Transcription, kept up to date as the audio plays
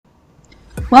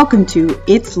Welcome to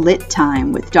It's Lit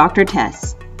Time with Dr.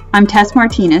 Tess. I'm Tess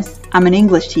Martinez. I'm an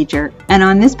English teacher, and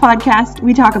on this podcast,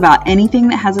 we talk about anything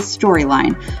that has a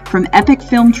storyline, from epic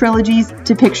film trilogies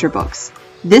to picture books.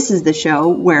 This is the show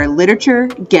where literature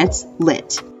gets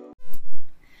lit.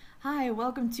 Hi,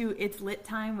 welcome to It's Lit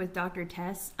Time with Dr.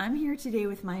 Tess. I'm here today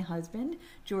with my husband,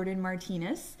 Jordan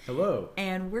Martinez. Hello.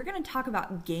 And we're going to talk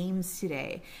about games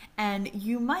today. And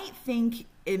you might think,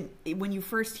 when you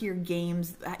first hear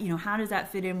games, how does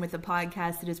that fit in with a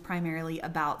podcast that is primarily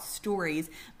about stories?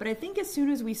 But I think as soon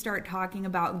as we start talking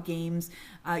about games,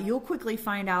 you'll quickly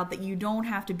find out that you don't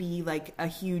have to be like a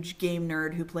huge game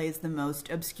nerd who plays the most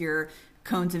obscure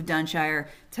Cones of Dunshire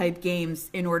type games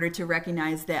in order to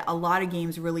recognize that a lot of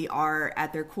games really are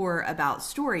at their core about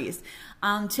stories.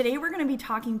 Today we're going to be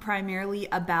talking primarily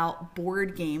about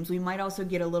board games. We might also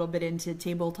get a little bit into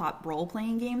tabletop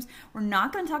role-playing games. We're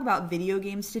not going to talk about video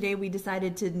games today. We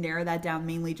decided to narrow that down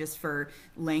mainly just for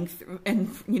length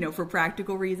and for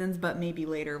practical reasons, but maybe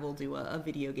later we'll do a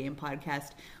video game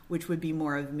podcast, which would be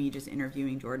more of me just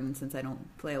interviewing Jordan since I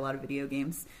don't play a lot of video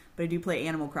games. But I do play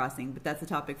Animal Crossing, but that's a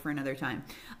topic for another time.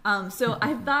 So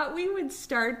I thought we would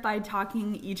start by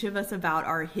talking each of us about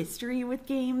our history with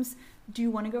games. Do you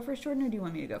want to go first, Jordan, or do you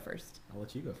want me to go first? I'll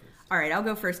let you go first. All right, I'll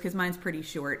go first because mine's pretty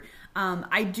short.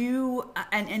 I do,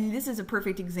 and this is a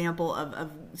perfect example of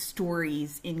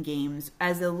stories in games.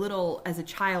 As a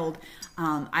child,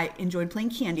 I enjoyed playing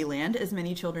Candyland, as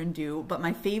many children do. But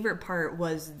my favorite part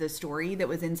was the story that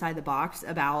was inside the box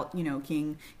about,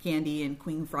 King Candy and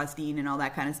Queen Frostine and all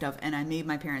that kind of stuff. And I made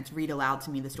my parents read aloud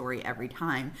to me the story every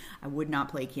time. I would not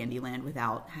play Candyland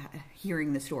without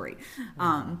hearing the story.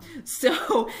 And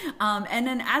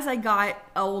then as I got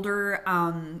older,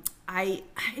 I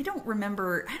don't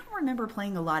remember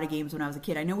playing a lot of games when I was a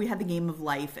kid. I know we had the Game of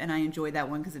Life, and I enjoyed that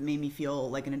one because it made me feel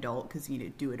like an adult because you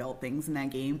do adult things in that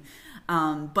game.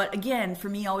 But again, for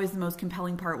me, always the most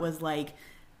compelling part was like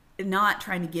not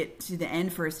trying to get to the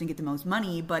end first and get the most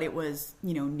money, but it was,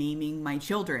 naming my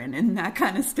children and that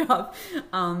kind of stuff.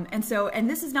 And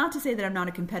this is not to say that I'm not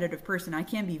a competitive person. I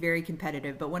can be very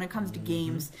competitive, but when it comes to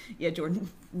games, Jordan,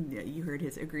 you heard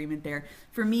his agreement there.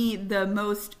 For me, the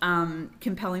most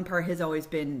compelling part has always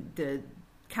been the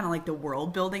kind of like the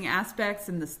world building aspects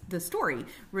and the story,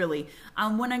 really.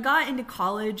 When I got into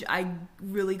college, I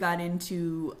really got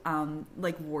into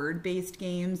like word-based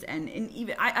games, and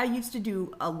even I used to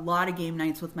do a lot of game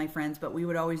nights with my friends, but we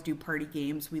would always do party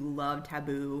games. We loved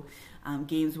Taboo,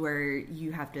 games where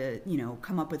you have to,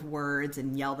 come up with words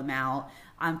and yell them out.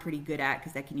 I'm pretty good at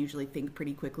because I can usually think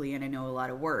pretty quickly and I know a lot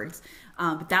of words.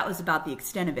 But that was about the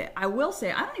extent of it. I will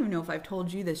say, I don't even know if I've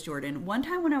told you this, Jordan. One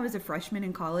time when I was a freshman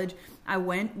in college, I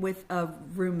went with a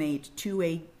roommate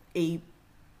to a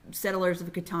Settlers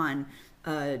of Catan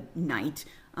night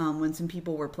when some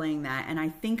people were playing that. And I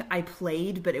think I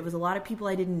played, but it was a lot of people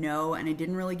I didn't know, and I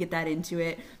didn't really get that into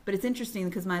it. But it's interesting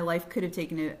because my life could have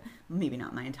taken a, maybe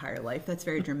not my entire life, that's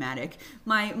very dramatic.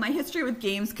 My history with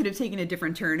games could have taken a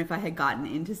different turn if I had gotten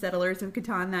into Settlers of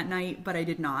Catan that night, but I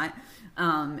did not.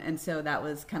 And so that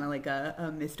was kind of like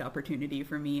a missed opportunity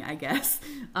for me, I guess.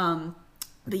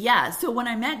 But yeah, so when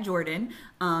I met Jordan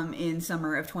in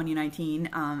summer of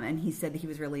 2019, and he said that he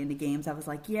was really into games, I was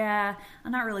like, yeah,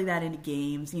 I'm not really that into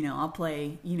games. I'll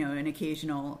play, an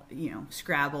occasional,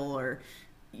 Scrabble or,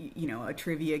 a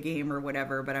trivia game or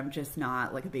whatever, but I'm just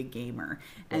not like a big gamer.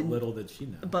 And little did she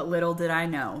know. But little did I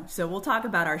know. So we'll talk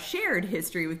about our shared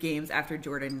history with games after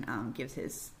Jordan gives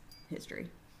his history.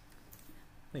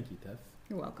 Thank you, Tess.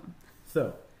 You're welcome.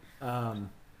 So, I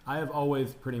have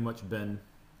always pretty much been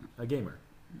a gamer.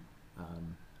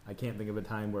 I can't think of a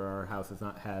time where our house has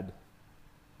not had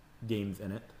games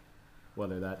in it,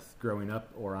 whether that's growing up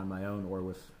or on my own or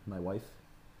with my wife.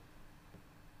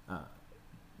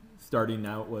 Starting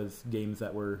out was games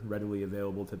that were readily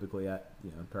available typically at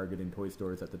Target and toy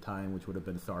stores at the time, which would have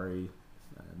been Sorry,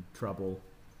 Trouble,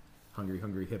 Hungry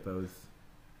Hungry Hippos,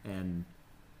 and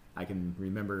I can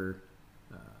remember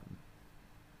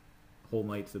whole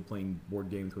nights of playing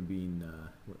board games would be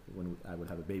when I would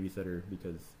have a babysitter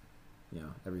because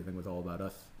everything was all about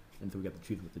us, and so we got to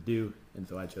choose what to do, and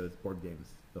so I chose board games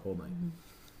the whole night.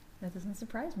 That doesn't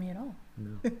surprise me at all.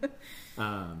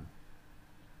 No.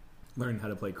 Learning how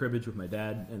to play cribbage with my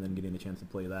dad, and then getting a chance to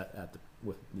play that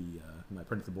with my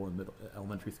principal in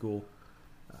elementary school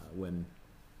when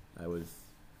I was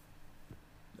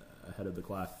ahead of the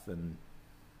class and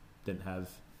didn't have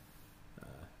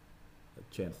a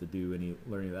chance to do any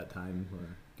learning at that time,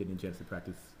 or getting a chance to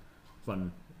practice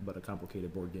fun but a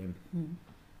complicated board game.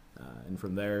 And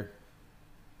from there,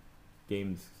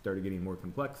 games started getting more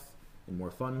complex and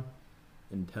more fun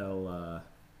until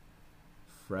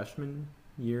freshman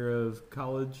year of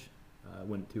college,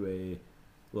 went to a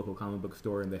local comic book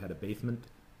store, and they had a basement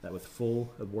that was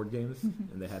full of board games,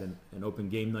 and they had an open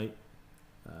game night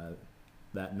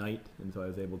that night, and so I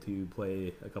was able to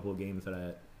play a couple of games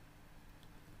that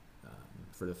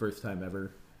for the first time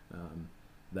ever.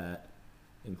 That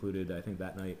included, I think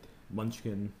that night,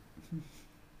 Munchkin,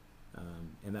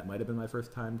 and that might have been my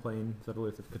first time playing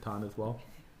Settlers of Catan as well.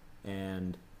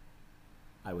 And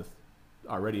I was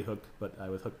already hooked, but I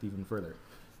was hooked even further.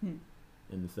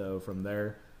 And so from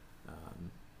there,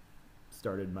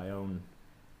 started my own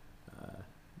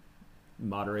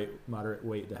moderate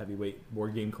weight to heavyweight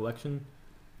board game collection,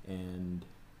 and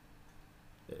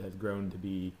it has grown to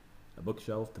be a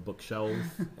bookshelf to bookshelves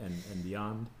and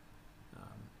beyond.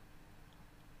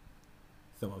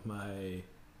 Some of my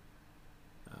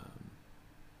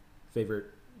favorite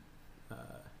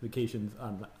vacations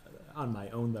on my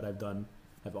own that I've done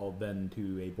have all been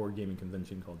to a board gaming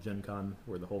convention called Gen Con,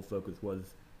 where the whole focus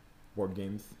was board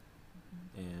games.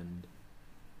 And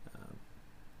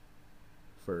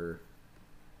for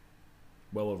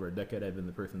well over a decade, I've been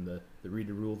the person to read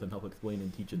the rules and help explain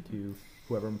and teach it to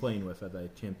whoever I'm playing with as I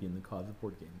champion the cause of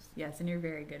board games. Yes, and you're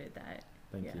very good at that.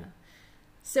 Thank you.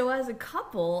 So as a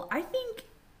couple, I think,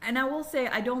 and I will say,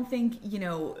 I don't think,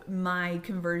 my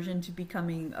conversion to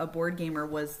becoming a board gamer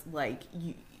was like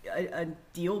a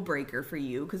deal breaker for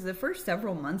you, because the first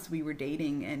several months we were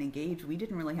dating and engaged, we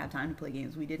didn't really have time to play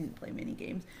games. We didn't play mini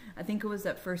games. I think it was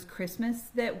that first Christmas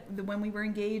when we were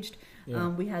engaged,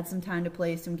 we had some time to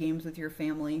play some games with your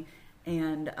family,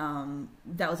 and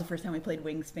that was the first time we played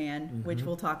Wingspan, which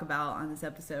we'll talk about on this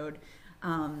episode.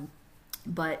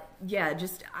 But yeah,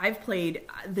 I've played,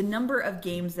 the number of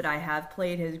games that I have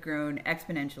played has grown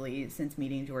exponentially since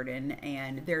meeting Jordan,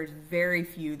 and there's very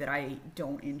few that I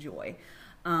don't enjoy.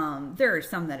 There are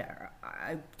some that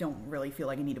I don't really feel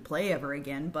like I need to play ever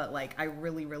again, but like I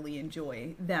really, really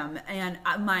enjoy them. And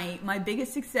my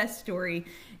biggest success story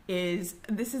is,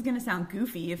 this is going to sound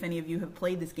goofy if any of you have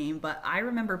played this game, but I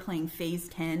remember playing Phase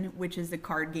 10, which is the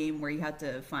card game where you have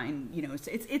to find,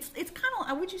 it's kind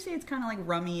of, would you say it's kind of like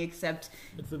Rummy, except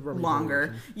it's a Rummy longer.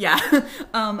 Version. Yeah.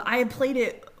 I had played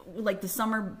it like the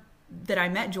summer that I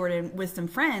met Jordan with some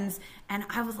friends, and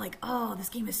I was like, oh, this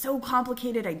game is so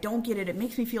complicated, I don't get it, it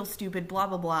makes me feel stupid, blah,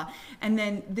 blah, blah. And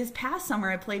then this past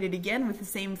summer I played it again with the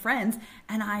same friends,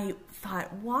 and I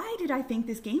thought, why did I think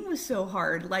this game was so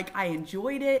hard? Like, I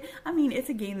enjoyed it. I mean, it's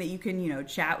a game that you can,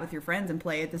 chat with your friends and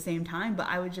play at the same time, but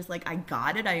I was just like, I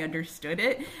got it, I understood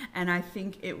it, and I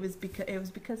think it was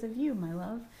because of you, my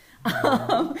love.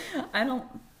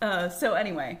 So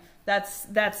anyway, that's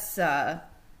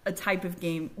a type of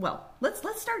game. Well, let's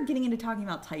start getting into talking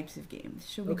about types of games.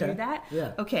 Should we do that?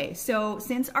 Yeah. Okay, so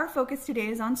since our focus today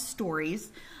is on stories,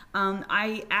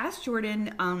 I asked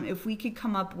Jordan if we could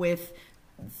come up with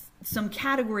some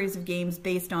categories of games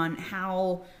based on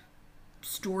how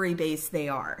story-based they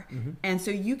are. And so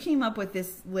you came up with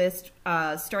this list,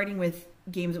 starting with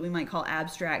games that we might call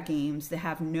abstract games that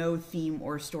have no theme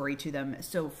or story to them.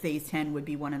 So Phase 10 would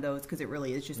be one of those, because it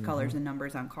really is just colors and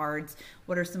numbers on cards.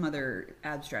 What are some other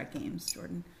abstract games,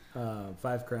 Jordan?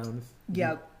 5 Crowns.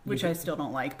 Yeah, which I still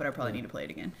don't like, but I probably need to play it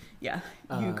again. Yeah.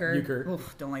 Euchre.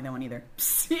 Oof, don't like that one either.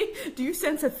 See? Do you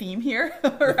sense a theme here?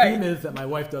 The theme is that my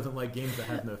wife doesn't like games that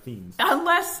have no themes.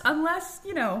 Unless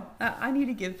I need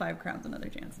to give 5 Crowns another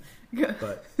chance.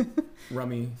 But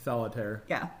Rummy, Solitaire.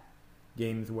 Yeah.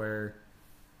 Games where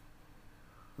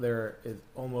there is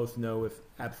almost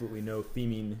absolutely no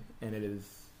theming, and it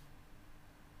is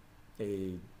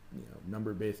a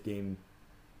number-based game,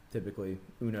 typically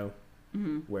Uno,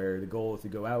 where the goal is to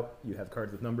go out. You have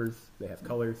cards with numbers, they have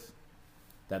colors.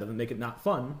 That doesn't make it not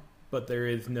fun, but there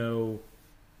is no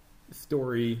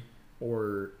story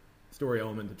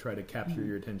element to try to capture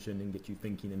your attention and get you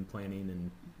thinking and planning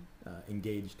and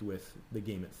engaged with the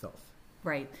game itself.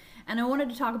 Right. And I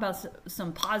wanted to talk about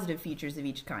some positive features of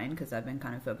each kind, because I've been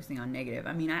kind of focusing on negative.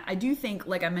 I mean, I do think,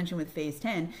 like I mentioned with Phase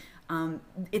 10,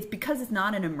 it's because it's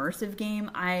not an immersive game.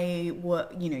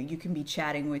 You can be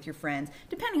chatting with your friends,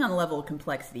 depending on the level of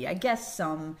complexity. I guess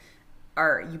some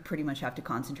you pretty much have to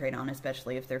concentrate on,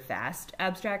 especially if they're fast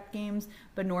abstract games.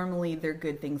 But normally they're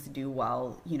good things to do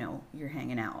while, you're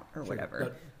hanging out or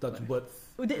whatever. Dutch Blitz.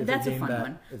 That's a fun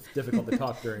one. It's difficult to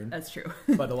talk during. That's true.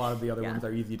 But a lot of the other ones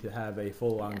are easy to have a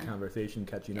full-on conversation,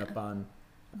 catching up on,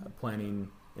 planning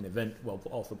an event while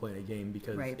also playing a game,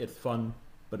 because it's fun,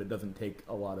 but it doesn't take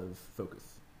a lot of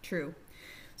focus. True.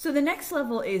 So the next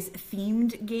level is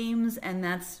themed games, and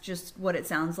that's just what it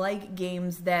sounds like.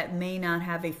 Games that may not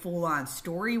have a full-on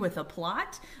story with a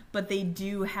plot, but they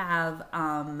do have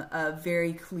a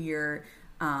very clear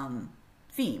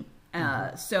theme.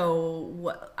 So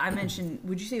what I mentioned,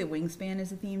 would you say that Wingspan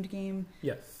is a themed game?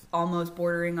 Yes. Almost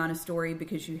bordering on a story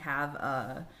because you have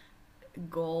a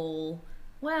goal.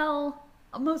 Well,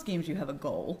 most games you have a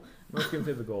goal. Most games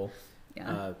have a goal.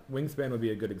 Yeah. Wingspan would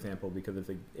be a good example because it's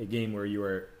a game where you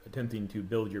are attempting to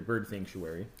build your bird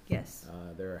sanctuary. Yes.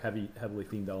 There are heavily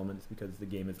themed elements because the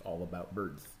game is all about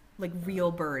birds. Like real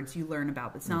birds you learn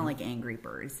about. It's not like Angry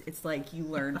Birds. It's like you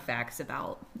learn facts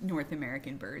about North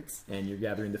American birds. And you're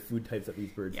gathering the food types that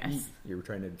these birds Yes. eat. You're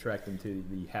trying to attract them to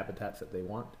the habitats that they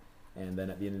want. And then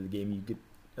at the end of the game, you get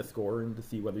a score and to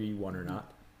see whether you won or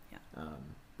not. Yeah.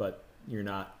 But you're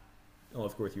not... Well,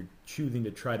 of course, you're choosing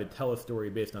to try to tell a story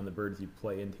based on the birds you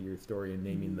play into your story and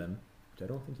naming them, which I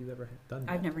don't think you've ever done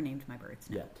I've yet. never named my birds.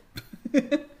 No.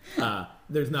 Yet.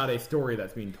 There's not a story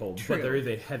that's being told, True. but there is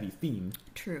a heavy theme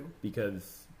True.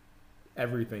 because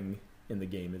everything in the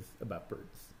game is about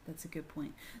birds. That's a good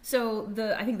point. So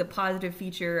I think the positive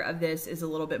feature of this is a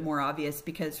little bit more obvious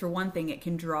because for one thing, it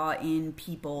can draw in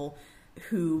people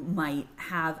who might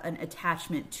have an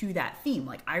attachment to that theme.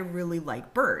 Like, I really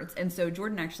like birds. And so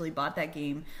Jordan actually bought that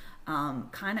game.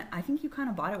 I think you kind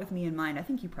of bought it with me in mind. I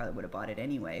think you probably would have bought it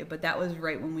anyway, but that was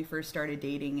right when we first started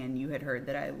dating and you had heard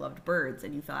that I loved birds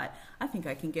and you thought, I think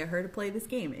I can get her to play this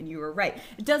game. And you were right.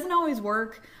 It doesn't always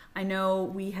work. I know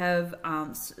we have,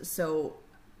 I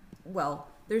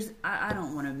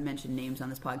don't want to mention names on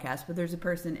this podcast, but there's a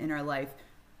person in our life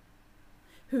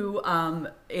who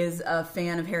is a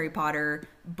fan of Harry Potter,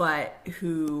 but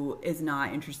who is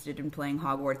not interested in playing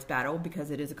Hogwarts Battle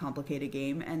because it is a complicated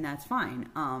game, and that's fine.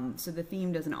 So the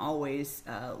theme doesn't always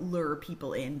lure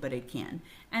people in, but it can.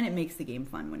 And it makes the game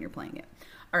fun when you're playing it.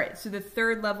 All right, so the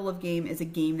third level of game is a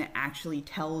game that actually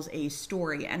tells a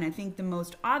story. And I think the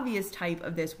most obvious type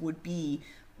of this would be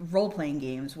role-playing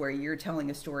games where you're telling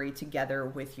a story together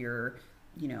with your,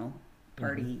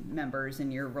 party members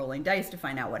and you're rolling dice to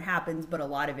find out what happens, but a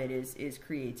lot of it is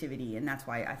creativity, and that's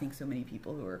why I think so many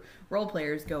people who are role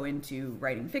players go into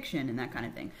writing fiction and that kind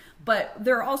of thing. But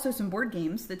there are also some board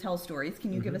games that tell stories.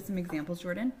 Can you give us some examples,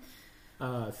 Jordan?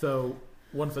 So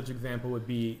one such example would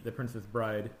be The Princess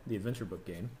Bride, the adventure book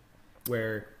game,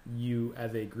 where you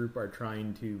as a group are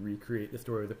trying to recreate the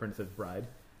story of the Princess Bride,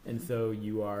 and so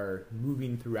you are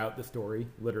moving throughout the story,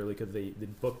 literally, because the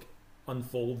book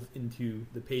unfolds into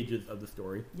the pages of the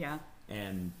story. Yeah.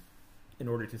 And in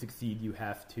order to succeed, you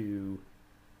have to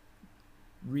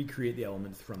recreate the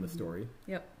elements from the story.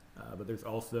 Yep. But there's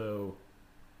also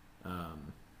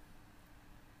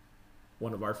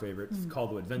one of our favorites, Call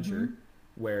to Adventure,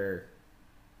 where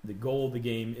the goal of the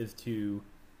game is to,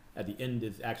 at the end,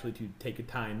 is actually to take a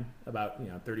time, about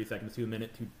 30 seconds to a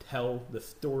minute, to tell the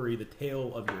story, the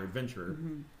tale of your adventurer.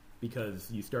 Because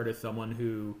you start as someone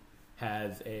who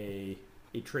has a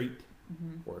trait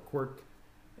or a quirk,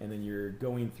 and then you're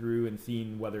going through and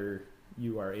seeing whether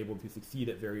you are able to succeed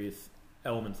at various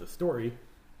elements of story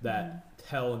that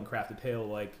tell and craft a tale,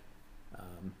 like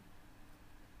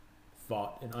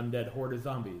fought an undead horde of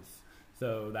zombies.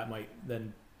 So that might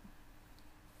then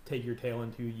take your tale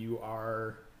into you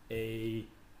are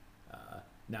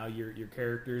now your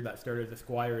character that started as a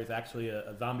squire is actually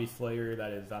a zombie slayer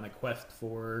that is on a quest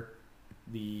for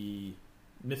the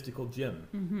mystical gem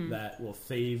that will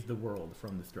save the world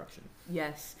from destruction.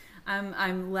 Yes.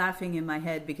 I'm laughing in my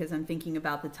head because I'm thinking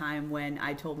about the time when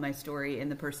I told my story in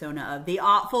the persona of the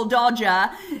Artful Dodger,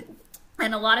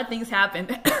 and a lot of things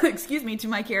happened, excuse me, to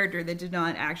my character that did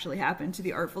not actually happen to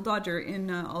the Artful Dodger in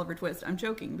Oliver Twist. I'm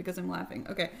joking because I'm laughing.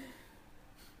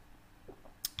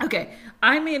 Okay,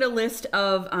 I made a list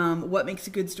of what makes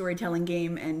a good storytelling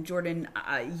game, and Jordan,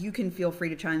 you can feel free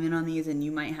to chime in on these, and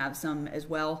you might have some as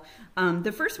well.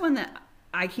 The first one that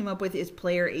I came up with is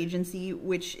player agency,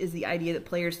 which is the idea that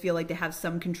players feel like they have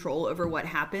some control over what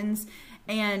happens.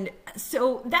 And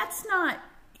so that's not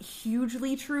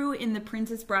hugely true in The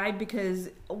Princess Bride, because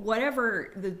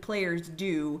whatever the players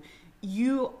do,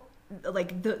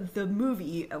 like the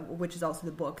movie, which is also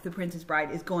the book, The Princess Bride,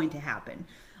 is going to happen.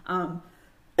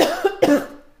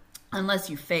 Unless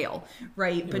you fail,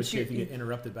 right? But you get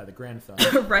interrupted by the grandson,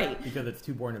 right? Because it's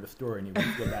too boring of a story, and you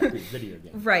want to go back to the video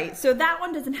game, right? So that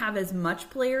one doesn't have as much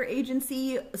player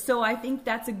agency. So I think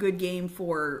that's a good game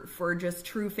for just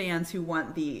true fans who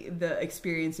want the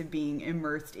experience of being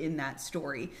immersed in that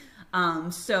story.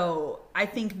 So I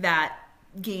think that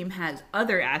game has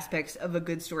other aspects of a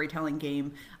good storytelling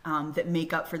game that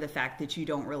make up for the fact that you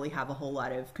don't really have a whole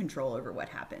lot of control over what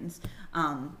happens.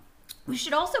 We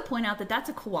should also point out that that's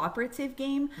a cooperative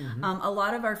game. A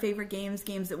lot of our favorite games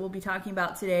that we'll be talking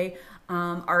about today,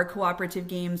 are cooperative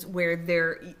games where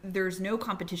there's no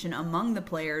competition among the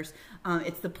players.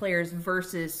 It's the players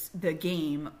versus the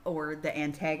game or the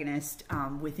antagonist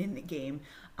within the game.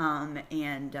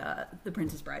 And The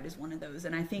Princess Bride is one of those.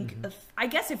 And I think, I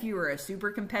guess if you were a super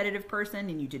competitive person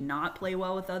and you did not play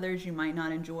well with others, you might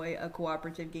not enjoy a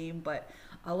cooperative game. But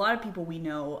a lot of people we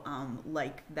know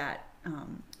like that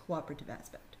cooperative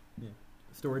aspect. Yeah.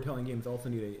 Storytelling games also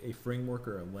need a framework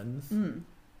or a lens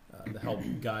to help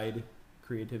guide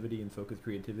creativity and focus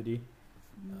creativity.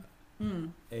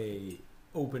 A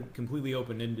completely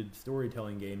open-ended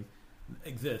storytelling game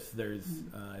exists. There's,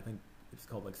 I think it's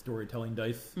called like storytelling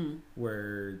dice,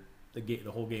 where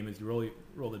the whole game is you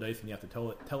roll the dice and you have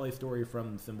to tell a story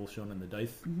from the symbols shown on the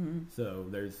dice. So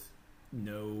there's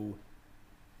no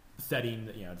setting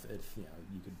that, it's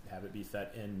you could have it be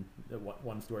set in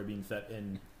one story being set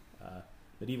in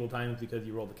medieval times because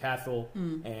you rolled a castle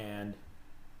and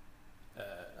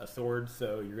a sword,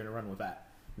 so you're going to run with that.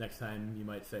 Next time you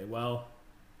might say, well,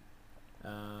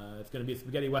 it's going to be a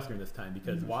spaghetti western this time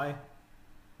because why?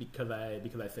 Because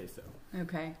I say so.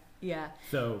 Okay. Yeah.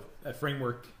 So a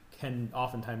framework can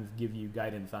oftentimes give you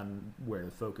guidance on where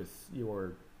to focus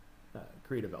your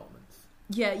creative elements.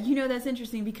 Yeah, that's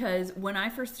interesting because when I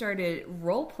first started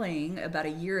role-playing about a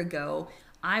year ago,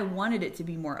 I wanted it to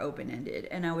be more open-ended,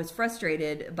 and I was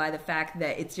frustrated by the fact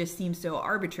that it just seems so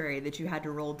arbitrary that you had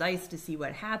to roll dice to see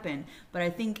what happened. But I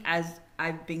think as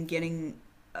I've been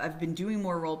doing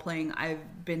more role-playing,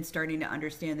 I've been starting to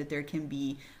understand that there can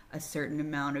be a certain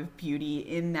amount of beauty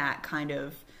in that kind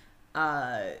of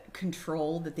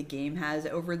control that the game has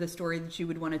over the story that you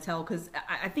would want to tell, because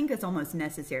I think that's almost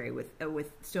necessary with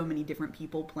so many different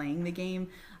people playing the game.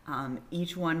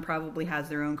 Each one probably has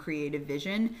their own creative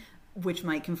vision, which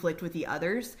might conflict with the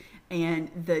others,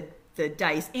 and the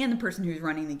dice and the person who's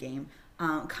running the game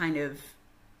kind of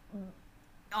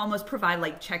almost provide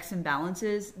like checks and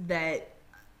balances that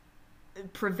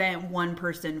prevent one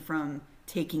person from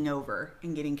taking over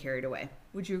and getting carried away.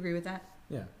 Would you agree with that?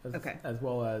 Yeah. As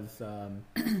well as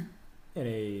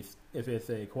if it's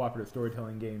a cooperative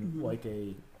storytelling game, like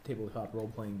a tabletop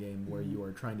role-playing game where you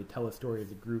are trying to tell a story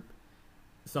as a group,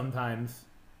 sometimes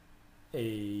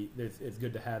it's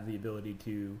good to have the ability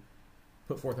to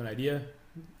put forth an idea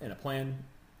and a plan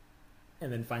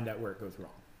and then find out where it goes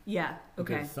wrong. Yeah.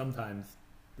 Okay. Because sometimes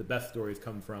the best stories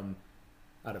come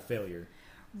out of failure.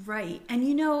 Right. And,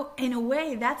 in a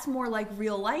way, that's more like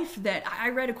real life. That I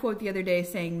read a quote the other day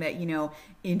saying that,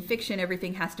 in fiction,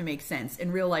 everything has to make sense.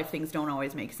 In real life, things don't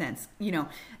always make sense, and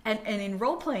in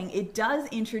role-playing, it does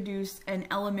introduce an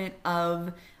element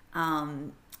of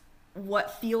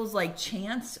what feels like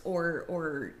chance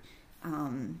or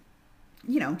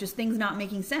just things not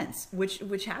making sense,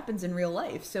 which happens in real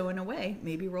life. So in a way,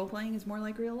 maybe role-playing is more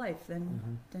like real life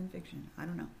than fiction. I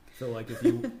don't know. So like if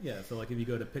you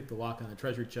go to pick the lock on a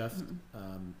treasure chest,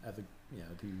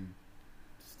 to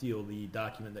steal the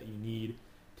document that you need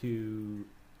to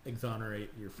exonerate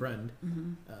your friend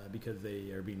because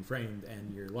they are being framed,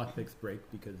 and your lockpicks break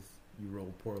because you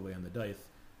rolled poorly on the dice,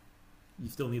 you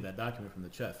still need that document from the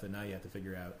chest. And now you have to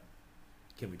figure out,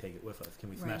 can we take it with us? Can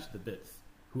we smash the bits?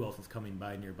 Who else is coming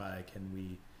by nearby? Can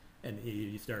we? And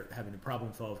you start having to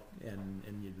problem solve, and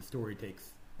the story takes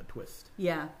a twist.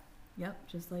 Yeah. Yep,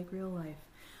 just like real life.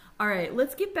 All right,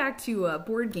 let's get back to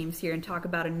board games here and talk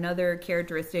about another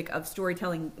characteristic of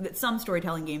storytelling that some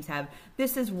storytelling games have.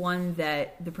 This is one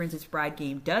that the Princess Bride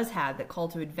game does have, that Call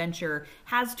to Adventure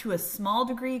has to a small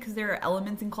degree, because there are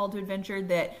elements in Call to Adventure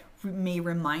that may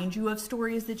remind you of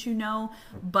stories that you know,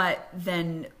 but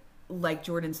then, like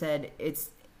Jordan said,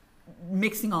 it's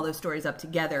mixing all those stories up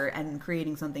together and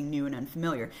creating something new and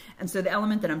unfamiliar. And so the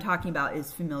element that I'm talking about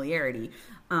is familiarity.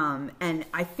 And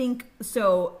I think,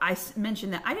 so I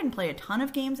mentioned that I didn't play a ton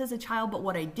of games as a child, but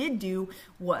what I did do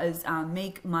was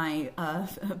make my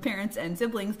parents and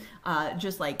siblings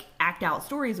just like act out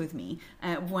stories with me.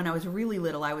 When I was really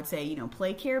little, I would say,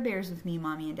 play Care Bears with me,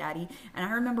 Mommy and Daddy. And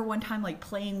I remember one time like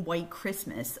playing White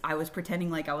Christmas. I was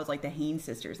pretending like I was like the Haynes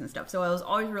sisters and stuff. So I was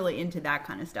always really into that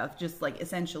kind of stuff, just like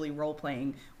essentially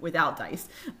role-playing without dice,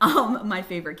 my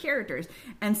favorite characters.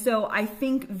 And so I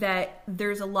think that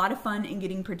there's a lot of fun in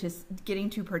getting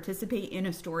to participate in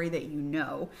a story that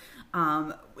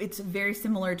it's very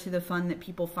similar to the fun that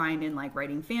people find in like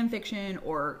writing fan fiction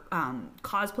or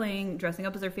cosplaying, dressing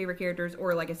up as their favorite characters,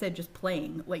 or like I said, just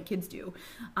playing like kids do.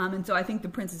 And so I think the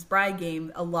Princess Bride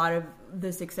game, a lot of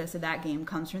the success of that game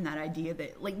comes from that idea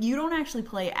that like you don't actually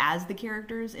play as the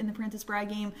characters in the Princess Bride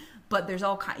game, but there's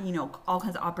all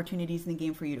kinds of opportunities in the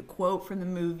game for you to quote from the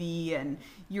movie, and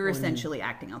you're essentially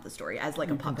acting out the story as like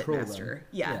a puppet master.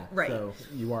 Yeah, right. So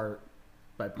you are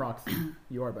by proxy.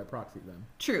 You are by proxy then.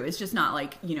 True. It's just not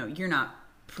like, you're not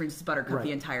Princess Buttercup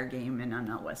the entire game, and I'm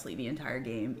not Wesley the entire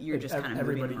game. You're just kind of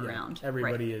moving around.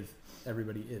 Everybody is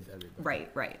everybody.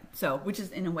 Right. So, which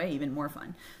is in a way even more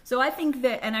fun. So I think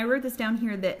that, and I wrote this down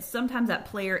here, that sometimes that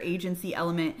player agency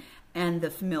element and the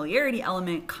familiarity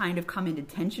element kind of come into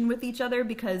tension with each other,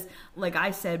 because like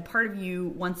I said, part of you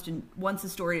wants the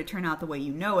story to turn out the way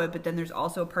you know it, but then there's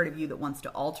also a part of you that wants to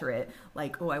alter it,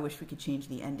 like, oh, I wish we could change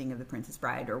the ending of The Princess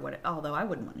Bride, or what, although I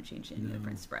wouldn't want to change the ending of The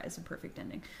Princess Bride. It's a perfect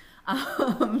ending.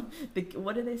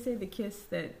 What do they say, the kiss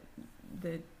that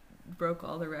broke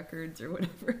all the records or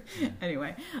whatever.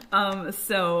 Anyway,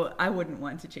 so I wouldn't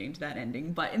want to change that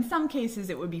ending, but in some cases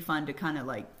it would be fun to kind of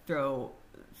like throw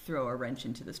a wrench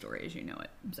into the story as you know it.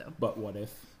 So, but what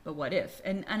if?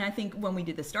 And I think when we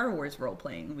did the Star Wars role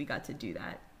playing, we got to do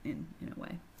that in a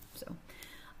way. So,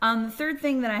 the third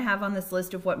thing that I have on this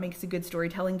list of what makes a good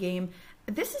storytelling game,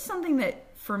 this is something that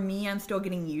for me I'm still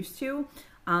getting used to.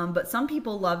 But some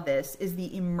people love this, is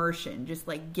the immersion, just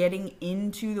like getting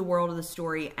into the world of the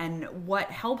story. And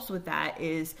what helps with that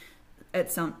is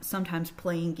sometimes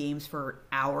playing games for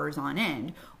hours on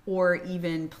end, or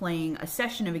even playing a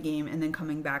session of a game and then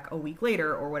coming back a week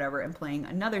later or whatever and playing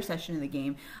another session of the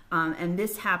game. And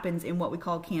this happens in what we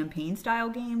call campaign style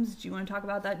games. Do you want to talk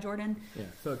about that, Jordan? Yeah,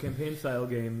 so a campaign style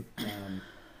game,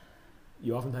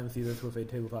 you oftentimes see this with a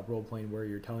tabletop role playing where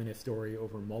you're telling a story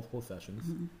over multiple sessions.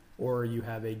 Mm-hmm. Or you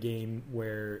have a game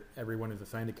where everyone is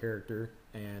assigned a character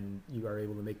and you are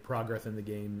able to make progress in the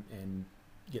game and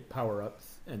get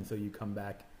power-ups, and so you come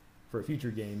back for a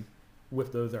future game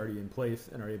with those already in place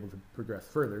and are able to progress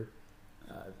further,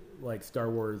 like Star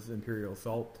Wars Imperial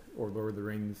Assault or Lord of the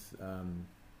Rings.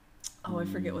 I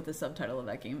forget what the subtitle of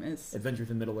that game is. Adventures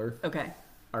in Middle-earth. Okay.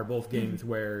 Are both games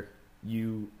where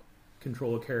you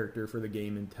control a character for the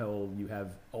game until you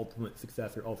have ultimate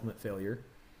success or ultimate failure,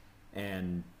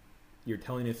 and you're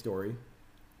telling a story.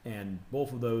 And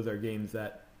both of those are games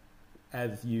that,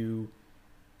 as you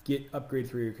get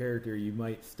upgrades for your character, you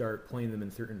might start playing them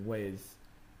in certain ways.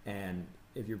 And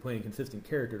if you're playing a consistent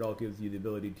character, it all gives you the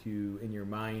ability to, in your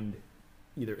mind,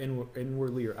 either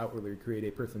inwardly or outwardly, create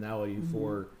a personality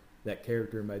for that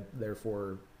character, and by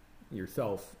therefore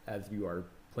yourself as you are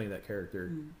playing that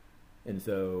character. And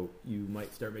so you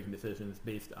might start making decisions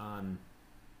based on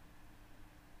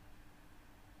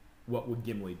what would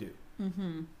Gimli do.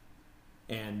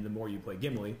 And the more you play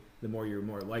Gimli, the more you're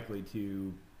more likely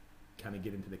to kind of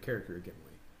get into the character of Gimli.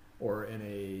 Or in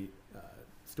a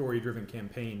story-driven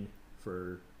campaign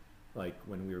for, like,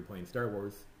 when we were playing Star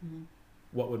Wars,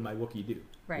 what would my Wookiee do?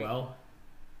 Right. Well,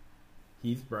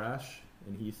 he's brash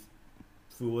and he's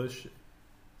foolish,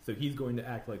 so he's going to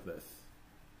act like this.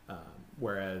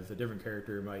 Whereas a different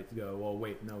character might go, well,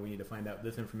 wait, no, we need to find out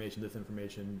this information,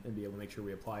 and be able to make sure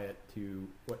we apply it to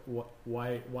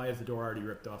why is the door already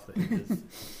ripped off the hinges?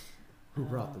 Who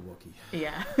brought the Wookiee?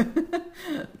 Yeah,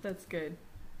 that's good.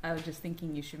 I was just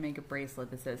thinking you should make a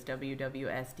bracelet that says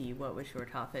WWSD. What would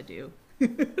Shorthatha do?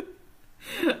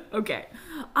 Okay.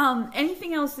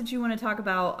 Anything else that you want to talk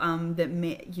about that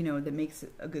makes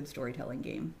a good storytelling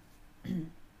game?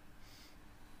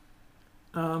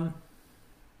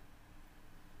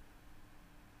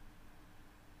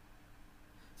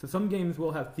 So some games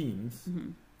will have themes,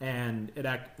 and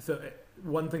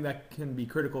one thing that can be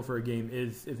critical for a game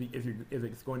is if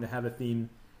it's going to have a theme,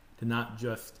 to not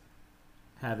just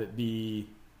have it be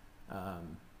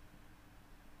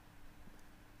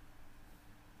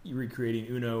recreating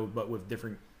Uno but with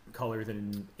different colors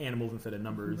and animals instead of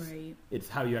numbers. Right. It's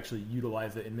how you actually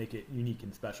utilize it and make it unique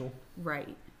and special.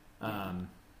 Right.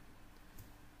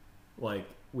 Like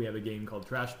we have a game called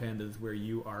Trash Pandas where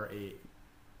you are a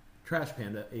trash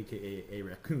panda, aka a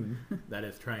raccoon, that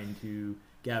is trying to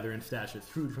gather and stash its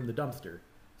food from the dumpster.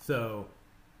 So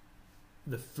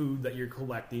the food that you're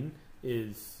collecting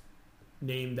is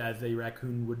named as a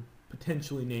raccoon would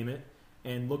potentially name it,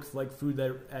 and looks like food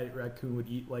that a raccoon would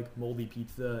eat, like moldy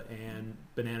pizza and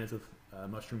bananas with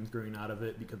mushrooms growing out of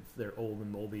it because they're old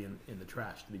and moldy and in the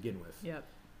trash to begin with. Yep.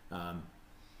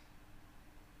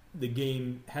 The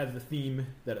game has a theme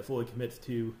that it fully commits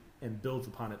to and builds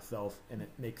upon itself, and it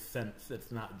makes sense.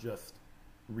 It's not just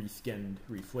reskinned,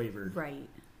 reflavored. Right.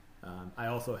 I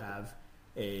also have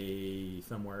a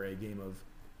game of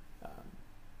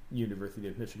University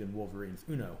of Michigan Wolverines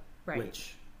Uno, Right.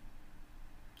 which,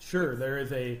 sure, there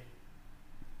is a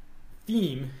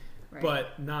theme, Right.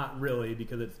 but not really,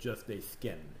 because it's just a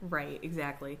skin. Right,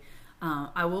 exactly.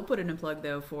 I will put in a plug,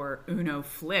 though, for Uno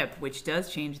Flip, which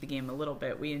does change the game a little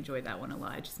bit. We enjoyed that one a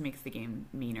lot. It just makes the game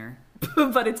meaner,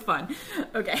 but it's fun.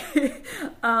 Okay.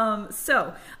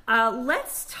 So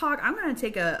let's talk. I'm going to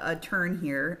take a turn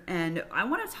here, and I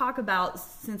want to talk about,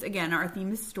 since, again, our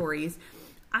theme is stories,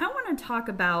 I want to talk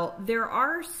about, there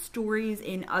are stories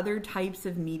in other types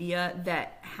of media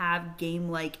that have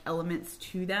game-like elements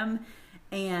to them.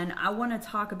 And I want to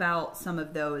talk about some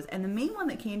of those. And the main one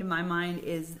that came to my mind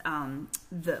is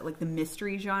the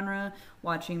mystery genre,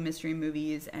 watching mystery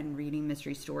movies and reading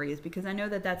mystery stories, because I know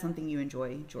that that's something you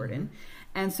enjoy, Jordan. Mm-hmm.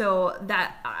 And so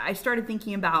that I started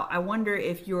thinking about, I wonder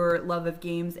if your love of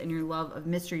games and your love of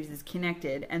mysteries is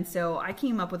connected. And so I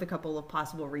came up with a couple of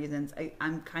possible reasons.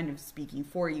 I'm kind of speaking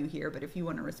for you here, but if you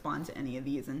want to respond to any of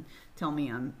these and tell me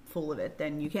I'm full of it,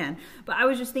 then you can. But I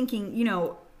was just thinking,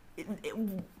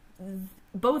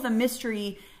 both a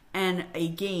mystery and a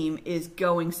game is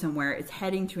going somewhere. It's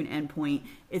heading to an endpoint.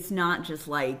 It's not just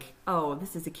like, oh,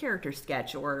 this is a character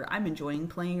sketch, or I'm enjoying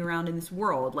playing around in this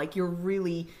world. Like, you're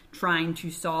really trying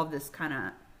to solve this kind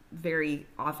of very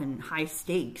often high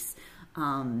stakes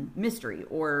mystery,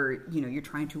 or, you're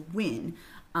trying to win.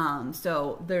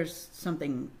 So there's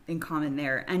something in common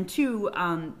there. And two,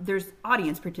 there's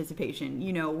audience participation.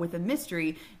 With a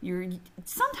mystery,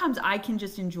 sometimes I can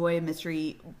just enjoy a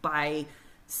mystery by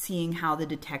seeing how the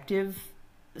detective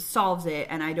solves it,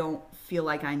 and I don't feel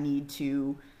like I need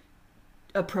to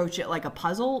approach it like a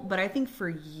puzzle. But I think for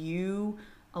you,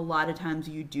 a lot of times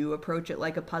you do approach it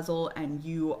like a puzzle, and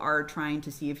you are trying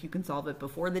to see if you can solve it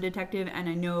before the detective. And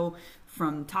I know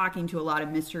from talking to a lot of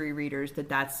mystery readers that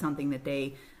that's something that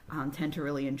they tend to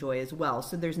really enjoy as well.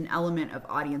 So there's an element of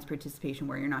audience participation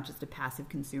where you're not just a passive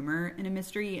consumer in a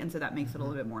mystery, and so that makes it a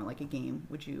little bit more like a game.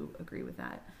 Would you agree with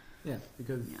that? Yeah,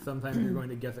 because sometimes you're going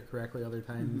to guess it correctly, other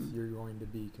times you're going to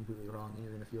be completely wrong, and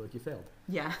you're going to feel like you failed.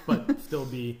 Yeah. But still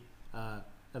be,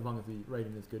 as long as the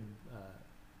writing is good,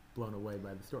 blown away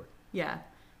by the story. Yeah.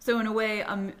 So in a way,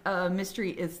 a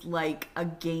mystery is like a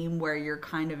game where you're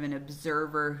kind of an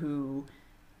observer who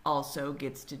also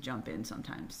gets to jump in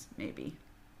sometimes, maybe,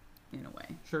 in a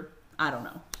way. Sure. I don't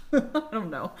know. I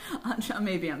don't know.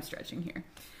 Maybe I'm stretching here.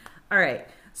 All right.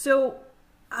 So,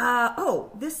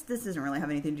 this doesn't really have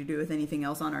anything to do with anything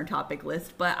else on our topic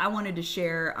list, but I wanted to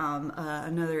share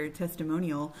another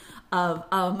testimonial of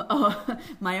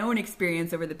my own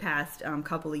experience over the past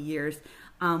couple of years,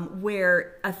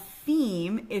 where a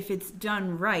theme, if it's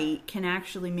done right, can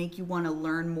actually make you want to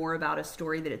learn more about a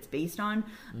story that it's based on.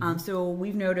 So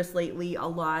we've noticed lately a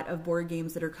lot of board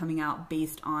games that are coming out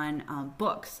based on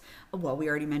books. Well, we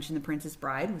already mentioned The Princess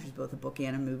Bride, which is both a book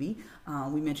and a movie.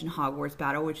 We mentioned Hogwarts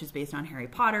Battle, which is based on Harry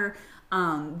Potter.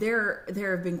 There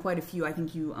have been quite a few. I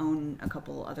think you own a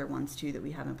couple other ones too that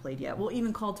we haven't played yet. Well,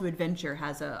 even Call to Adventure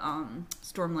has a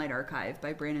Stormlight Archive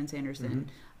by Brandon Sanderson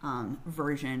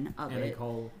version of and it.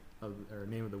 Or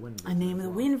Name of the Wind. A Name of the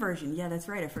Wind version. Yeah, that's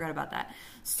right. I forgot about that.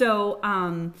 So,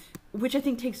 which I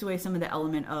think takes away some of the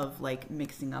element of like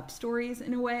mixing up stories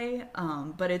in a way.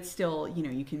 But it's still,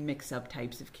 you can mix up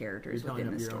types of characters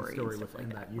within the story. Story within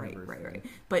that universe. Right.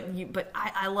 But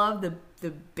I love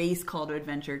the base Call to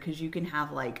Adventure, because you can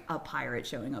have like a pirate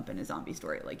showing up in a zombie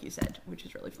story, like you said, which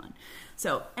is really fun.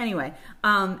 So anyway,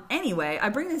 I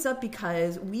bring this up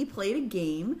because we played a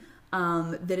game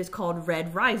that is called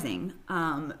Red Rising,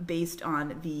 based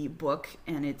on the book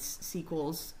and its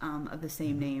sequels of the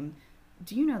same name.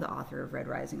 Do you know the author of Red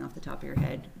Rising off the top of your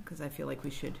head? Because I feel like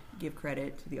we should give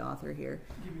credit to the author here.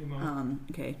 Give me a moment.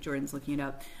 Okay, Jordan's looking it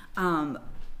up.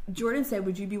 Jordan said,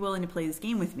 would you be willing to play this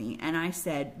game with me? And I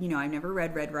said, I've never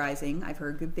read Red Rising. I've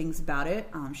heard good things about it.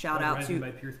 Shout out to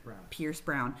by Pierce Brown. Pierce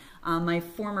Brown. My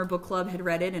former book club had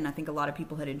read it, and I think a lot of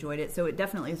people had enjoyed it. So it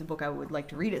definitely is a book I would like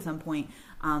to read at some point.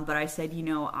 But I said,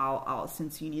 I'll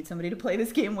since you need somebody to play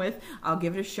this game with, I'll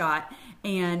give it a shot.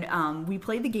 And we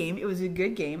played the game. It was a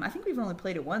good game. I think we've only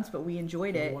played it once, but we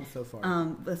enjoyed it. Once so far.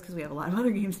 That's because we have a lot of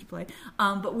other games to play.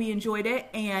 But we enjoyed it.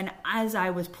 And as I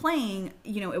was playing,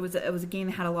 it was a game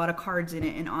that had a lot of cards in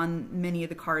it, and on many of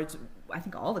the cards, I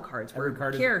think all the cards were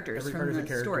characters from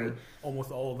the story. Almost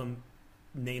all of them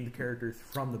named characters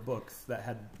from the books that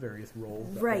had various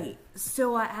roles. Right.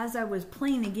 So as I was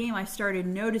playing the game, I started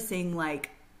noticing, like,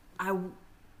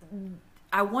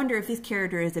 I wonder if this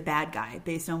character is a bad guy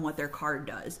based on what their card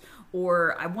does.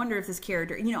 Or I wonder if this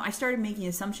character, I started making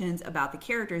assumptions about the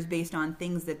characters based on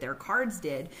things that their cards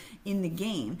did in the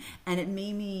game. And it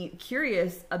made me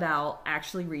curious about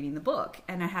actually reading the book.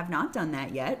 And I have not done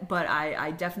that yet, but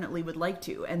I definitely would like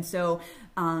to. And so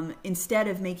instead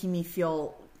of making me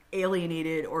feel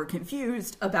alienated or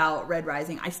confused about Red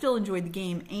Rising, I still enjoyed the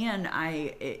game, and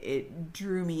it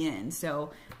drew me in.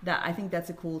 So that, I think that's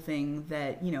a cool thing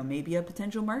that maybe a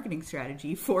potential marketing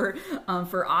strategy for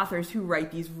authors who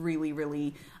write these really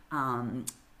really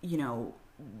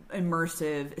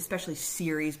immersive, especially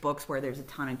series books where there's a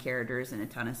ton of characters and a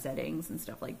ton of settings and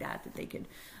stuff like that they could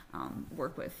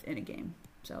work with in a game.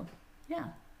 So yeah.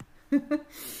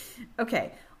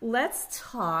 Okay, let's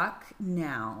talk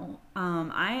now.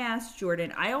 I asked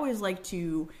Jordan, I always like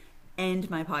to end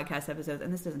my podcast episodes,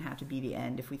 and this doesn't have to be the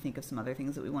end if we think of some other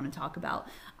things that we want to talk about,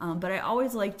 but I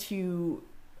always like to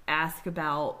ask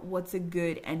about what's a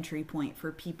good entry point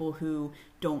for people who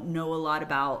don't know a lot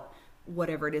about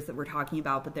whatever it is that we're talking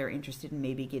about, but they're interested in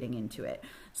maybe getting into it.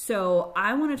 So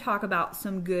I want to talk about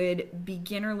some good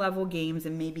beginner level games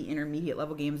and maybe intermediate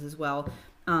level games as well,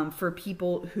 for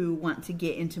people who want to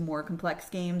get into more complex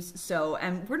games. So,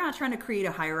 and we're not trying to create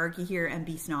a hierarchy here and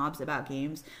be snobs about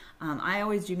games. I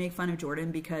always do make fun of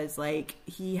Jordan because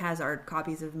he has our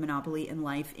copies of Monopoly and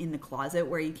Life in the closet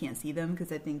where you can't see them,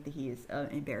 because I think that he is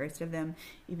embarrassed of them,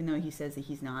 even though he says that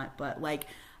he's not. But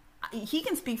he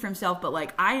can speak for himself,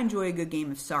 but I enjoy a good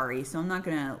game of Sorry, so I'm not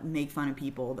gonna make fun of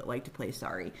people that like to play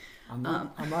Sorry. I'm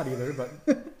not either, but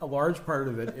a large part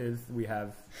of it is we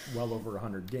have well over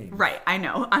 100 games. Right, I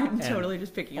know. I'm totally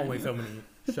just picking on you. Only so many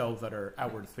shelves that are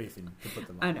outward facing to put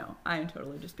them on. I know. I'm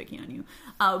totally just picking on you.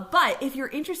 But if you're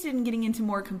interested in getting into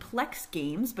more complex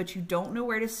games, but you don't know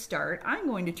where to start, I'm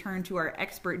going to turn to our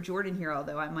expert Jordan here,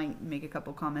 although I might make a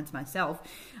couple comments myself,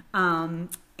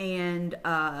 and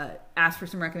ask for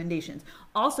some recommendations.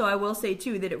 Also, I will say,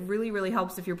 too, that it really, really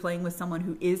helps if you're playing with someone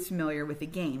who is familiar with the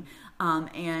game.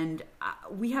 And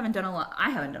we haven't done a lot.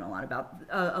 I haven't done a lot about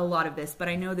a lot of this, but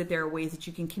I know that there are ways that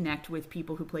you can connect with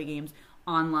people who play games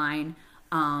online.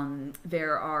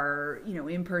 There are,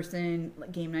 in-person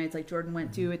game nights like Jordan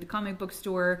went to at the comic book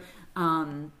store.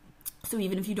 So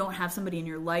even if you don't have somebody in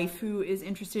your life who is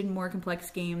interested in more complex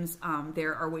games,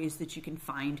 there are ways that you can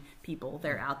find people that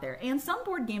are out there. And some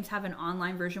board games have an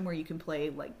online version where you can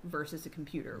play versus a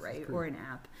computer, right? Or an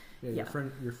app. Yeah,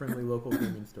 your friendly local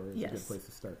gaming store is a good place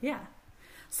to start. Yeah.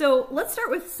 So let's start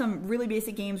with some really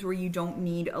basic games where you don't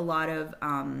need a lot of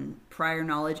prior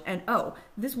knowledge. And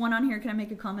this one on here, can I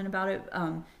make a comment about it?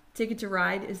 Ticket to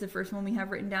Ride is the first one we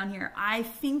have written down here. I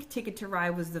think Ticket to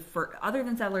Ride was the first, other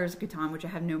than Settlers of Catan, which I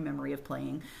have no memory of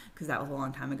playing because that was a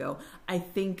long time ago. I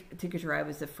think Ticket to Ride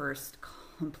was the first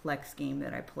complex game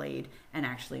that I played and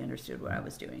actually understood what I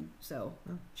was doing. So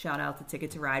shout out to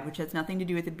Ticket to Ride, which has nothing to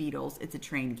do with the Beatles. It's a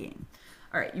train game.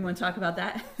 All right, you want to talk about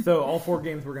that? So all 4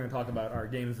 games we're going to talk about are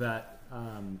games that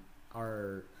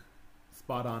are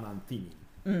spot on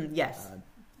theming. Yes.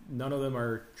 None of them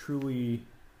are truly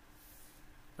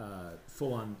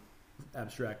full on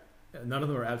abstract. None of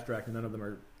them are abstract, and none of them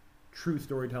are true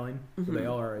storytelling. So they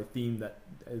all are a theme that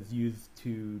is used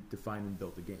to define and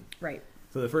build the game. Right.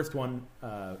 So the first one,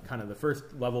 kind of the first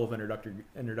level of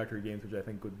introductory games, which I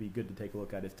think would be good to take a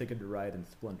look at, is Ticket to Ride and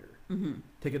Splendor.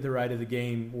 Ticket to Ride is a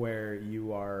game where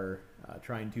you are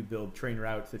trying to build train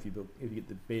routes. If you get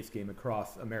the base game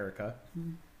across America,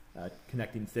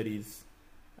 connecting cities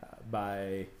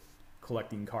by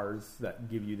collecting cars that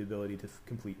give you the ability to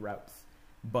complete routes.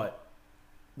 But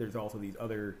there's also these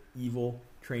other evil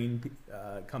train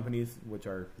companies, which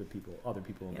are other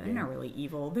people in the game. They're not really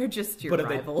evil. They're just your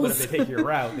rivals. But if they take your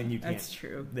route, then you can't. That's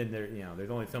true. Then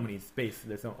there's only so many space.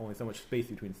 There's only so much space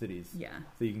between cities. Yeah.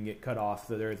 So you can get cut off.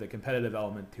 So there is a competitive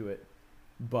element to it,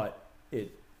 but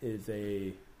it is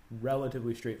a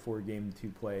relatively straightforward game to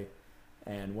play.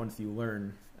 And once you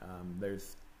learn,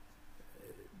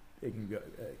 it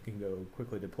can go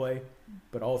quickly to play,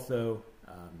 but also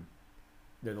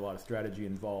there's a lot of strategy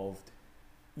involved.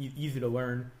 Easy to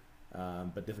learn,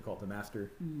 but difficult to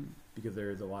master because there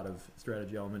is a lot of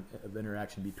strategy element of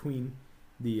interaction between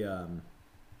the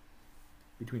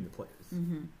players.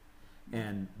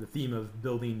 And the theme of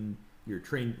building your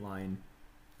train line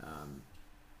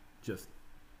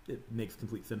it makes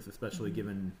complete sense, especially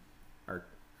given our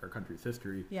country's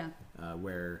history,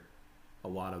 where a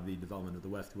lot of the development of the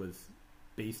West was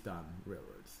based on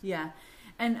railroads. Yeah.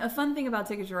 And a fun thing about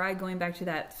Ticket to Ride, going back to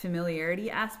that familiarity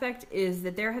aspect, is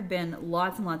that there have been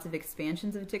lots and lots of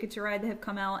expansions of Ticket to Ride that have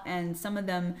come out, and some of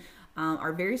them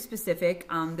are very specific.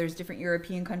 There's different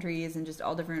European countries and just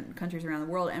all different countries around the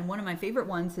world. And one of my favorite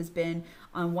ones has been,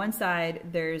 on one side,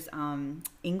 there's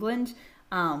England,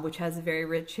 which has a very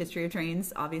rich history of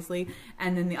trains, obviously.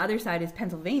 And then the other side is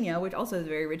Pennsylvania, which also has a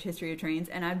very rich history of trains.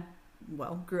 And I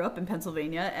grew up in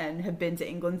Pennsylvania and have been to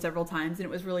England several times, and it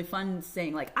was really fun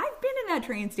saying, like, I've been in that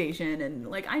train station, and,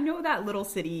 like, I know that little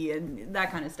city and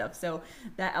that kind of stuff. So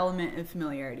that element of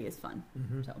familiarity is fun.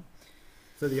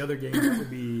 So the other game that would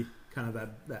be kind of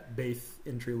that base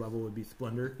entry level would be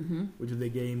Splendor, which is a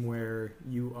game where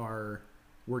you are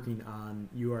working on,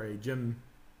 you are a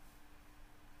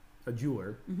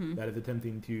jeweler that is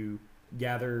attempting to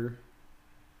gather,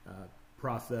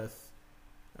 process,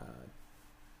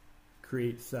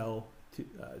 create, sell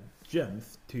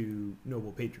gems to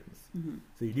noble patrons.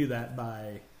 So you do that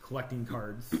by collecting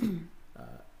cards,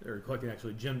 or collecting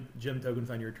actually gem tokens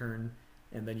on your turn,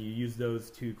 and then you use those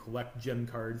to collect gem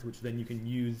cards, which then you can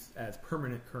use as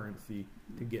permanent currency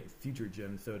to get future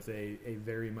gems. So it's a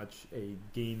very much a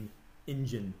game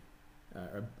engine,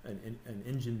 an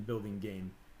engine building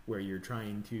game where you're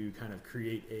trying to kind of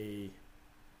create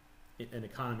an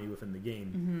economy within the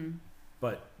game.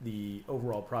 But the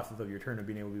overall process of your turn of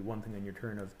being able to do one thing on your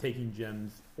turn of taking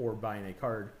gems or buying a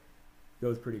card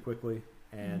goes pretty quickly.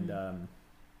 And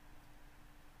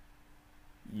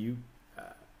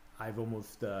I've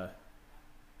almost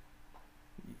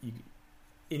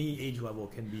any age level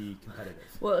can be competitive.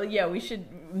 Well, yeah, we should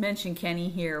mention Kenny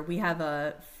here. We have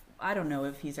I don't know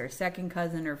if he's our second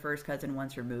cousin or first cousin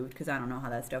once removed, because I don't know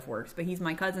how that stuff works, but he's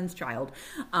my cousin's child,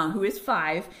 who is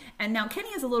 5. And now Kenny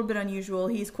is a little bit unusual.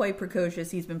 He's quite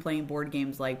precocious. He's been playing board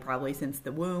games like probably since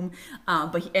the womb.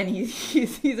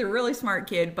 He's a really smart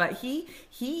kid, but he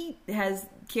has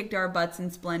kicked our butts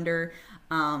in Splendor.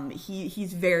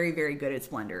 He's very, very good at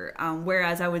Splendor.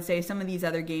 Whereas I would say some of these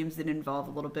other games that involve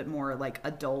a little bit more like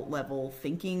adult level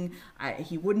thinking,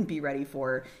 he wouldn't be ready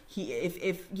for.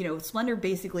 If Splendor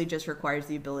basically just requires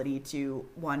the ability to,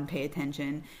 one, pay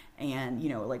attention and,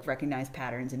 like recognize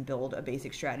patterns and build a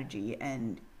basic strategy.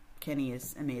 And Kenny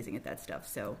is amazing at that stuff.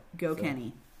 So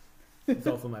Kenny. It's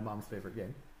also my mom's favorite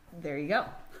game. There you go.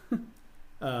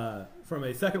 From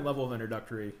a second level of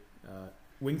introductory,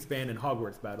 Wingspan and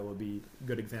Hogwarts Battle would be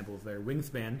good examples there.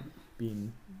 Wingspan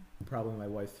being probably my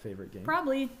wife's favorite game.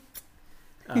 Probably.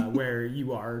 Where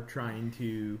you are trying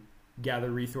to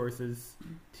gather resources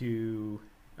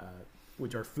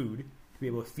which are food, to be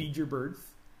able to feed your birds.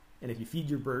 And if you feed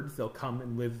your birds, they'll come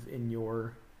and live in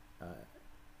your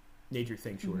nature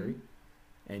sanctuary.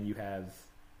 And you have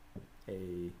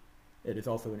it is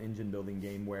also an engine building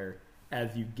game where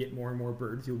as you get more and more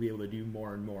birds, you'll be able to do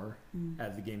more and more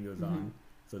as the game goes on.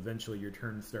 So eventually your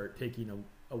turns start taking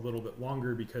a little bit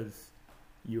longer because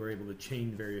you are able to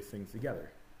chain various things together.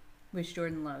 Which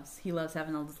Jordan loves. He loves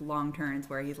having those long turns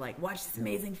where he's like, watch this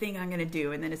amazing thing I'm going to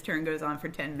do. And then his turn goes on for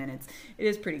 10 minutes. It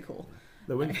is pretty cool.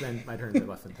 The Wingspan, my turns are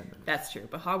less than 10 minutes. That's true.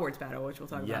 But Hogwarts Battle, which we'll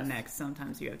talk about next,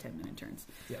 sometimes you have 10-minute turns.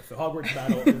 Yeah, so Hogwarts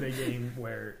Battle is a game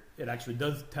where it actually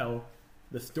does tell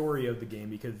the story of the game,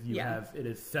 because it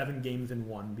is 7 games in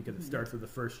one, because it starts with the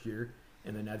first year,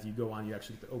 and then as you go on, you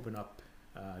actually have to open up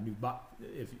new box.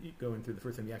 If you go in through the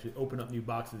first time, you actually open up new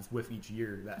boxes with each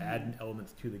year that add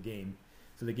elements to the game.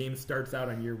 So the game starts out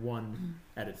on year 1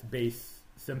 at its base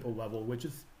simple level, which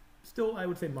is still, I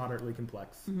would say, moderately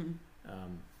complex.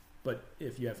 But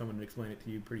if you have someone to explain it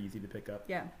to you, pretty easy to pick up.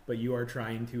 Yeah. But you are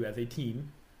trying to, as a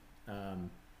team,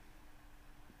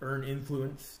 earn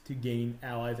influence to gain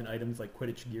allies and items like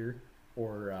Quidditch gear,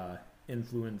 or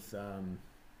influence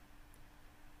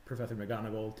Professor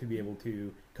McGonagall to be able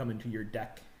to come into your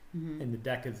deck. And the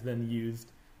deck is then used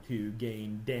to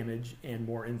gain damage and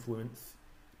more influence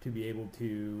to be able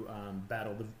to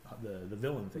battle the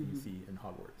villains that you see in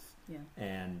Hogwarts. Yeah.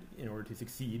 And in order to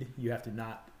succeed, you have to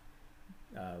not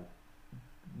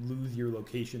lose your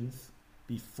locations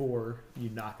before you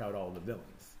knock out all the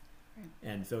villains. Right.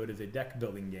 And so it is a deck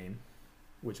building game,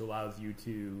 which allows you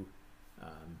to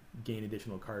gain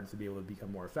additional cards to be able to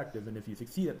become more effective. And if you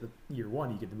succeed at the year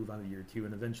 1, you get to move on to year 2,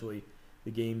 and eventually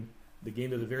the game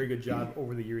does a very good job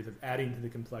over the years of adding to the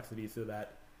complexity, so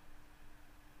that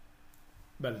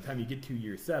by the time you get to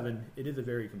year 7, it is a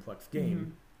very complex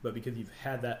game. But because you've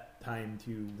had that time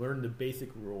to learn the basic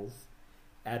rules,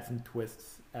 add some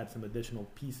twists, add some additional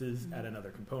pieces, add another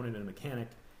component and a mechanic,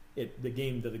 the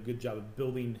game does a good job of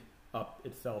building up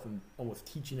itself and almost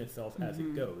teaching itself as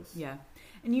it goes. Yeah.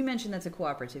 And you mentioned that's a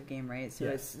cooperative game, right? So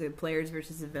it's the players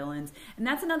versus the villains. And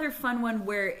that's another fun one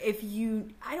where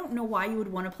I don't know why you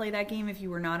would want to play that game if you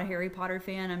were not a Harry Potter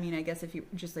fan. I mean, I guess if you're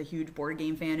just a huge board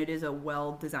game fan, it is a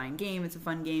well-designed game. It's a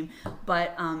fun game.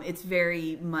 But it's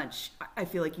very much, I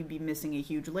feel like you'd be missing a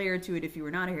huge layer to it if you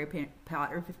were not a Harry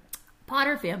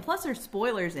Potter fan, plus there's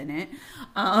spoilers in it,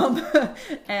 but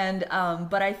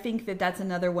I think that's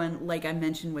another one, like I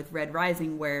mentioned with Red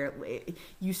Rising, where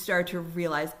you start to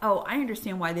realize, oh, I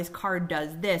understand why this card does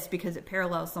this because it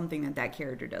parallels something that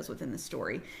character does within the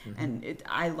story, and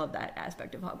I love that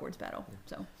aspect of Hogwarts Battle.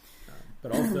 So,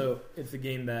 but also it's a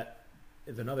game that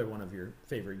is another one of your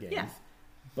favorite games. Yeah.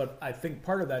 But I think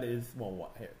part of that is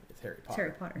it's Harry Potter. It's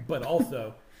Harry Potter, but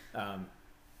also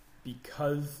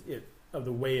because of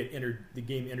the way the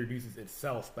game introduces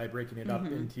itself by breaking it up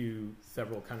into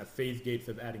several kind of phase gates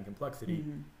of adding complexity.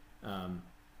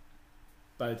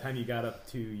 By the time you got up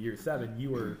to year 7,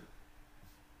 you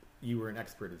were an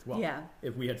expert as well. Yeah.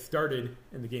 If we had started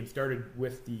and the game started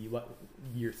with the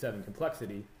year 7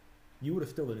 complexity, you would have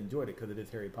still enjoyed it because it is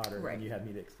Harry Potter, right, and you had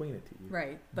me to explain it to you.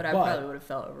 Right, but I probably would have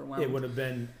felt overwhelmed. It would have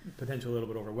been potentially a little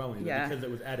bit overwhelming, yeah, because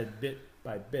it was added bit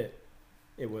by bit.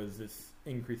 It was this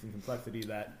increasing complexity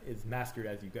that is mastered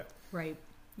as you go. Right.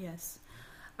 Yes.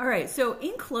 All right. So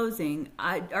in closing,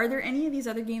 are there any of these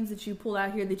other games that you pulled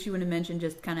out here that you want to mention,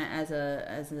 just kind of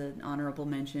as an honorable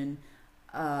mention?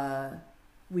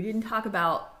 We didn't talk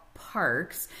about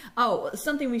Parks. Oh,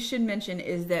 something we should mention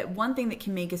is that one thing that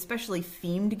can make especially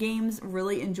themed games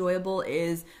really enjoyable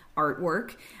is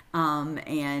artwork.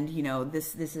 And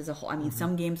this is a whole, I mean,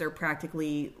 some games are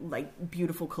practically like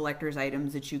beautiful collector's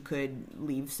items that you could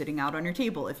leave sitting out on your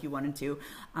table if you wanted to.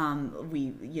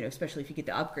 Especially if you get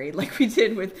the upgrade like we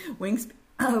did with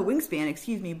Wingspan,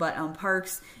 excuse me, but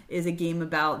Parks is a game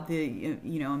about the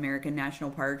American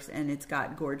national parks, and it's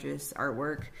got gorgeous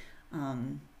artwork.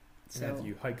 So, and as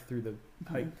you hike through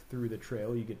the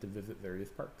trail, you get to visit various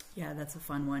parks. Yeah, that's a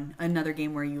fun one. Another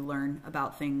game where you learn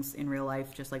about things in real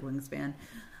life, just like Wingspan.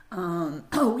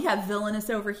 We have Villainous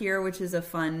over here, which is a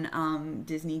fun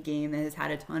Disney game that has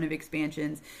had a ton of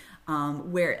expansions.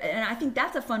 And I think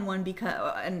that's a fun one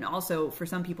because, and also for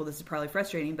some people this is probably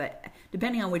frustrating, but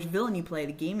depending on which villain you play,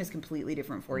 the game is completely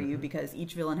different for you because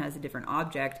each villain has a different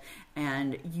object,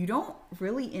 and you don't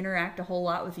really interact a whole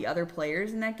lot with the other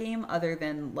players in that game other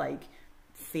than like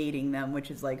fading them, which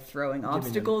is like throwing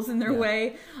obstacles in their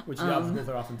way. Which the obstacles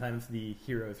are oftentimes the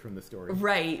heroes from the story.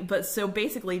 Right, but so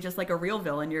basically just like a real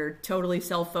villain, you're totally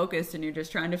self-focused and you're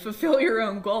just trying to fulfill your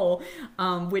own goal,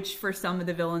 which for some of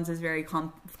the villains is very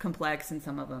complex and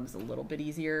some of them is a little bit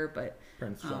easier, but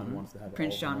Prince John wants to have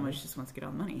Prince John just wants to get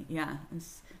all the money. Yeah,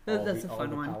 that's a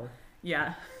fun one. Power.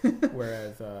 Yeah.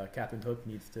 Whereas Captain Hook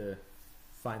needs to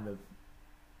find the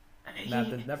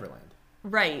map of Neverland.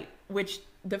 Right, which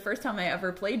the first time I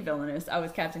ever played Villainous, I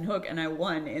was Captain Hook, and I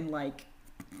won in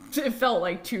it felt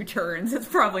like 2 turns. It's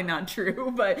probably not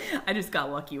true, but I just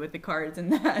got lucky with the cards in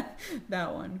that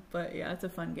one. But yeah, it's a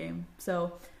fun game.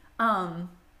 So,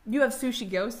 you have Sushi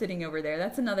Go sitting over there.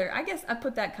 That's another, I guess I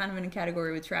put that kind of in a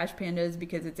category with Trash Pandas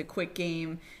because it's a quick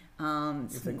game.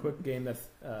 It's a quick game that's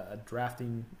a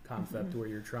drafting concept where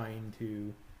you're trying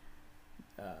to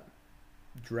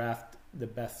draft the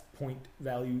best point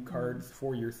value cards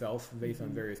for yourself based on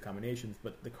various combinations,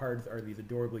 but the cards are these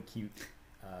adorably cute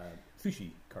sushi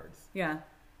cards. Yeah.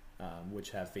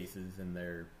 Which have faces and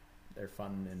they're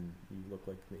fun and you look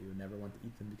like you would never want to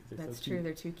eat them because they're That's so true, cute.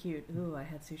 They're too cute. Ooh, I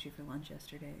had sushi for lunch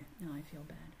yesterday. Now I feel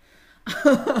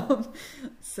bad.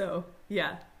 So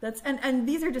yeah, that's and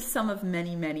these are just some of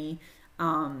many.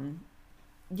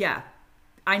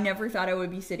 I never thought I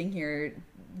would be sitting here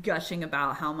gushing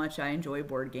about how much I enjoy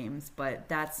board games, but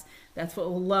that's what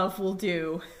love will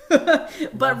do. But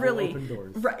love really, will open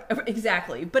doors. Right,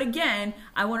 exactly. But again,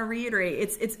 I want to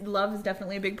reiterate, it's love is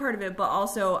definitely a big part of it, but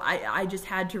also I just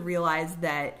had to realize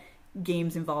that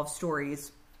games involve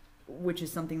stories, which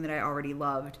is something that I already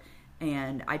loved,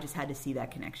 and I just had to see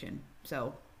that connection.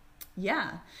 So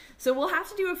yeah. So we'll have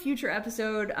to do a future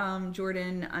episode,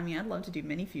 Jordan. I mean, I'd love to do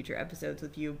many future episodes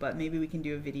with you, but maybe we can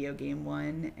do a video game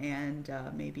one and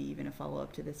maybe even a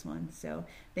follow-up to this one. So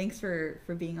thanks for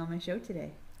being on my show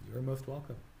today. You're most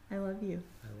welcome. I love you.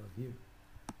 I love you.